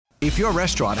If your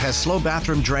restaurant has slow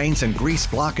bathroom drains and grease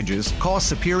blockages, call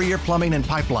Superior Plumbing and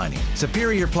Pipelining.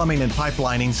 Superior Plumbing and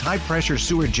Pipelining's high-pressure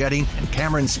sewer jetting and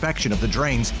camera inspection of the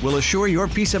drains will assure your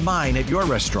peace of mind at your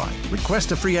restaurant.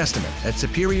 Request a free estimate at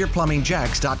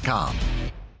SuperiorPlumbingJacks.com.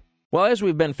 Well, as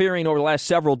we've been fearing over the last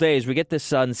several days, we get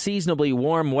this unseasonably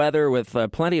warm weather with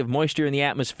plenty of moisture in the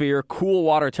atmosphere, cool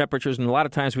water temperatures, and a lot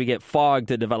of times we get fog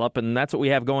to develop, and that's what we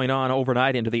have going on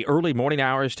overnight into the early morning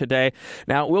hours today.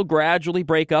 Now, it will gradually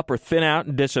break up or thin out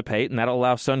and dissipate, and that'll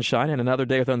allow sunshine and another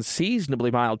day with unseasonably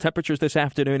mild temperatures this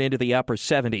afternoon into the upper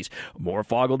 70s. More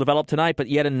fog will develop tonight, but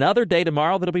yet another day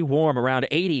tomorrow that'll be warm, around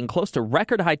 80, and close to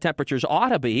record-high temperatures ought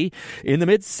to be in the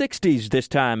mid-60s this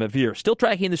time of year. Still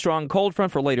tracking the strong cold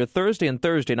front for later Thursday and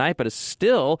Thursday night, but it's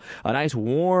still a nice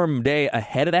warm day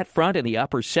ahead of that front in the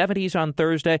upper 70s on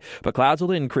Thursday, but clouds will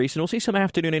increase, and we'll see some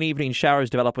afternoon and evening showers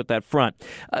develop with that front.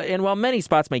 And while many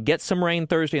spots may get some rain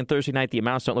Thursday and Thursday night, the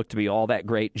amounts don't look to be all that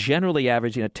great, generally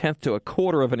averaging a tenth to a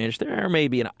quarter of an inch. There may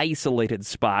be an isolated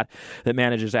spot that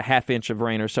manages a half inch of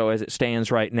rain or so as it stands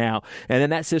right now. And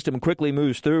then that system quickly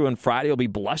moves through, and Friday will be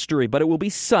blustery, but it will be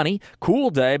sunny,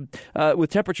 cool day with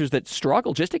temperatures that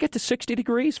struggle just to get to 60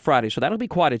 degrees Friday, so that'll be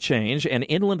quite a change. And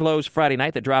inland lows Friday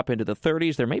night that drop into the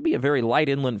 30s. There may be a very light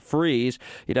inland freeze.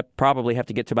 You'd probably have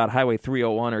to get to about Highway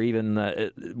 301 or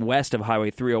even west of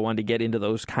Highway 301 to get into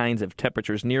those kinds of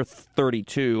temperatures, near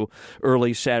 32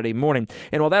 early Saturday morning.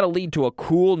 And while that'll lead to a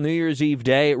cool New Year's Eve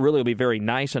day, it really will be very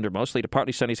nice under mostly to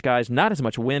partly sunny skies. Not as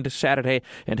much wind Saturday,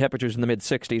 and temperatures in the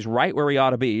mid-60s, right where we ought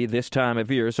to be this time of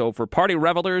year. So for party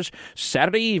revelers,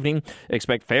 Saturday evening,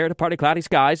 expect fair to partly cloudy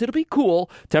skies. It'll be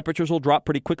cool. Temperatures will drop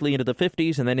pretty quickly into the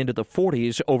 50s and then into the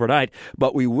 40s overnight,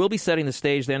 but we will be setting the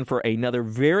stage then for another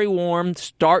very warm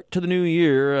start to the new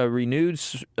year, a renewed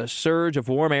surge of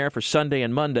warm air for Sunday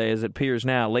and Monday as it appears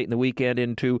now late in the weekend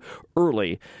into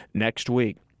early next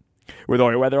week. With all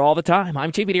your weather all the time,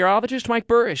 I'm Chief Meteorologist Mike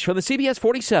Burrish from the CBS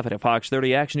 47 at Fox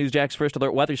 30 Action News Jack's First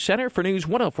Alert Weather Center for News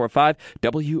 104.5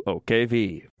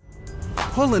 WOKV.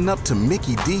 Pulling up to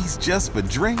Mickey D's just for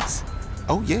drinks?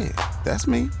 Oh yeah, that's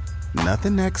me.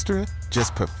 Nothing extra,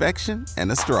 just perfection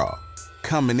and a straw.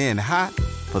 Coming in hot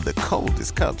for the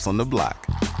coldest cups on the block.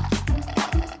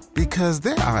 Because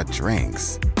there are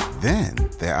drinks. Then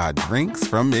there are drinks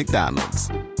from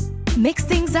McDonald's. Mix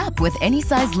things up with any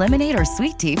size lemonade or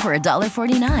sweet tea for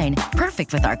 $1.49.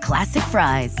 Perfect with our classic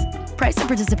fries. Price and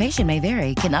participation may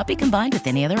vary. Cannot be combined with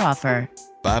any other offer.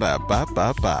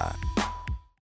 Ba-da-ba-ba-ba.